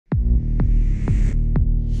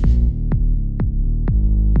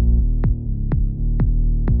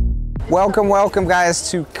Welcome, welcome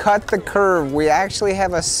guys to Cut the Curve. We actually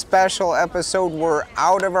have a special episode. We're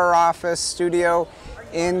out of our office studio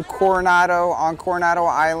in Coronado, on Coronado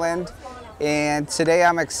Island. And today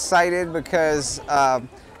I'm excited because a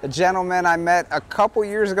gentleman I met a couple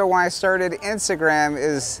years ago when I started Instagram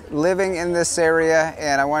is living in this area,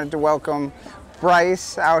 and I wanted to welcome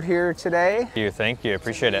Bryce out here today. Thank you,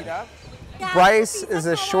 appreciate it. Bryce is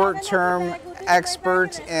a short-term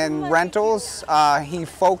expert in rentals. He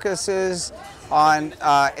focuses on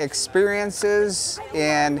experiences,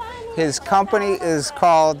 and his company is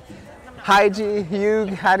called Hugh.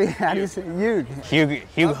 How do you say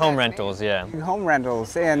Hugh Home Rentals, yeah. Home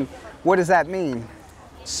Rentals, and what does that mean?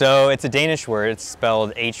 So it's a Danish word. It's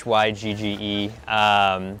spelled H-Y-G-G-E.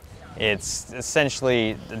 It's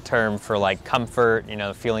essentially the term for like comfort, you know,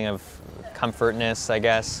 the feeling of comfortness, I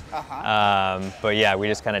guess. But yeah, we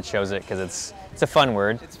just kind of chose it because it's a fun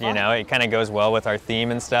word. You know, it kind of goes well with our theme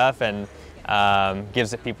and stuff, and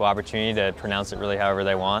gives people opportunity to pronounce it really however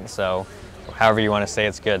they want. So however you want to say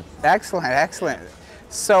it's good. Excellent, excellent.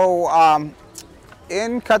 So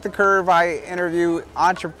in Cut the Curve, I interview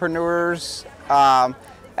entrepreneurs,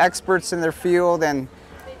 experts in their field, and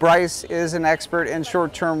Bryce is an expert in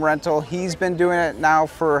short-term rental. He's been doing it now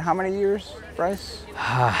for how many years, Bryce?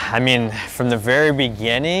 I mean, from the very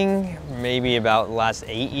beginning, maybe about the last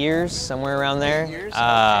 8 years, somewhere around there. 8 years?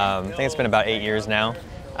 I think it's been about 8 years now.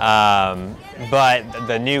 But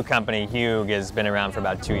the new company, Hugh, has been around for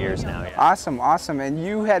about 2 years now. Yeah. Awesome, awesome. And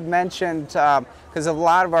you had mentioned, because a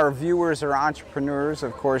lot of our viewers are entrepreneurs,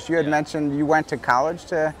 of course, you had mentioned you went to college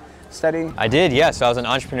to study? I did, yeah. So I was an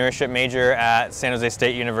entrepreneurship major at San Jose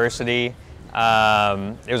State University. It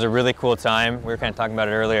was a really cool time. We were kind of talking about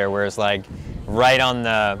it earlier, where it's like right on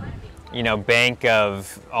the, you know, bank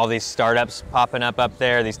of all these startups popping up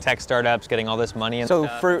there, these tech startups getting all this money and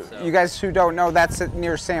stuff. For you guys who don't know, that's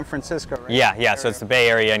near San Francisco, right? Yeah, so it's the Bay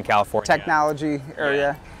Area in California. Technology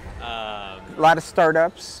area. Yeah. A lot of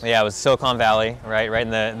startups. Yeah, it was Silicon Valley, right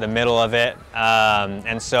in the middle of it.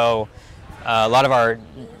 And so a lot of our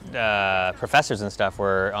professors and stuff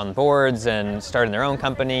were on boards and starting their own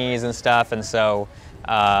companies and stuff, and so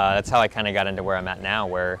that's how I kind of got into where I'm at now,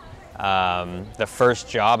 where the first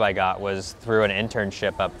job I got was through an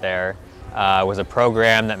internship up there. It was a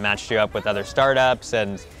program that matched you up with other startups,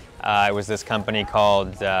 and it was this company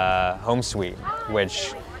called Home Suite,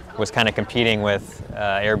 which was kind of competing with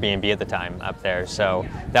Airbnb at the time up there. So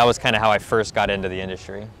that was kind of how I first got into the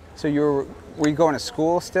industry. So were you going to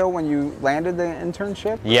school still when you landed the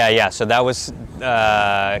internship? Yeah. So that was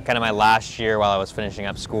kind of my last year while I was finishing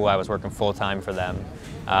up school. I was working full-time for them.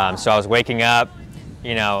 So I was waking up,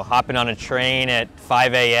 you know, hopping on a train at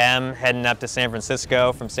 5 a.m., heading up to San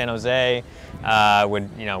Francisco from San Jose. Would,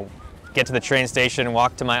 you know, get to the train station,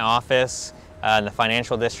 walk to my office in the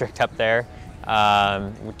financial district up there.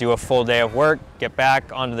 Do a full day of work, get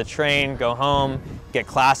back onto the train, go home, get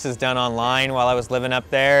classes done online while I was living up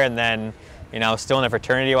there, and then, you know, I was still in a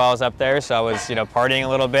fraternity while I was up there, so I was, you know, partying a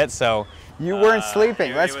little bit. So you weren't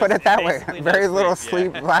sleeping, let's put it that way. Very little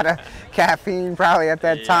sleep, a lot of caffeine probably at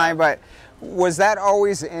that time. But was that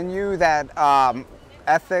always in you, that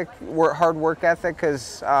ethic, hard work ethic?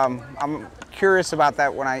 Because I'm curious about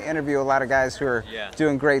that when I interview a lot of guys who are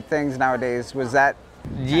doing great things nowadays. Was that?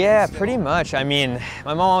 Yeah, pretty much. I mean,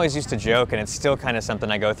 my mom always used to joke, and it's still kind of something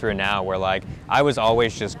I go through now, where like I was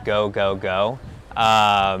always just go, go, go.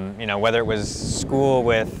 You know, whether it was school,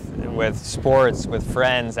 with sports, with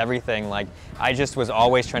friends, everything, like I just was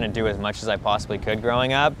always trying to do as much as I possibly could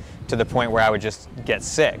growing up, to the point where I would just get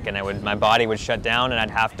sick and my body would shut down and I'd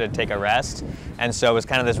have to take a rest. And so it was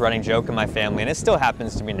kind of this running joke in my family, and it still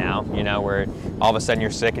happens to me now, you know, where all of a sudden you're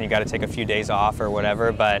sick and you got to take a few days off or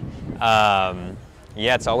whatever. But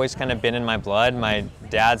yeah, it's always kind of been in my blood. My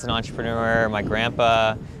dad's an entrepreneur, my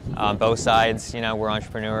grandpa on both sides, you know, were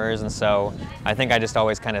entrepreneurs, and so I think I just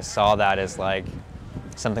always kind of saw that as like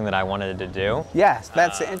something that I wanted to do. Yes,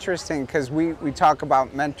 that's interesting, because we talk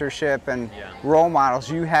about mentorship and role models.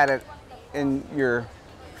 You had it in your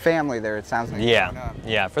family there, it sounds like.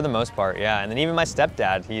 Yeah, for the most part, yeah. And then even my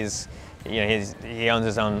stepdad, he owns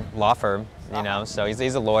his own law firm, you know, so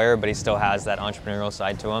he's a lawyer, but he still has that entrepreneurial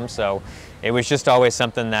side to him. So it was just always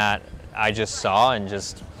something that I just saw and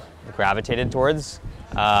just gravitated towards.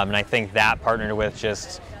 And I think that partnered with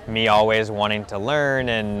just me always wanting to learn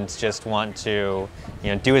and just want to,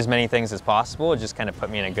 you know, do as many things as possible. It just kind of put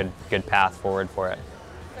me in a good path forward for it.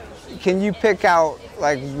 Can you pick out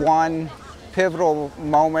like one pivotal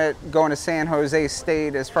moment going to San Jose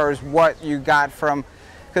State as far as what you got from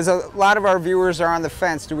because a lot of our viewers are on the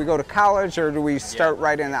fence. Do we go to college or do we start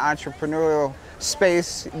right in the entrepreneurial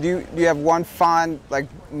space? Do you have one fond like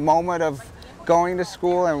moment of going to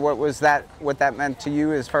school, and what that meant to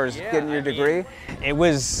you as far as getting your degree? It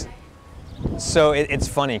was, so it's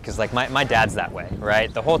funny because like my dad's that way,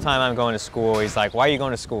 right? The whole time I'm going to school, he's like, why are you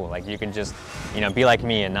going to school? Like you can just, be like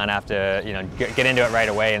me and not have to, get into it right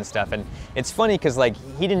away and stuff. And it's funny because like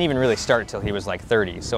he didn't even really start till he was like 30. So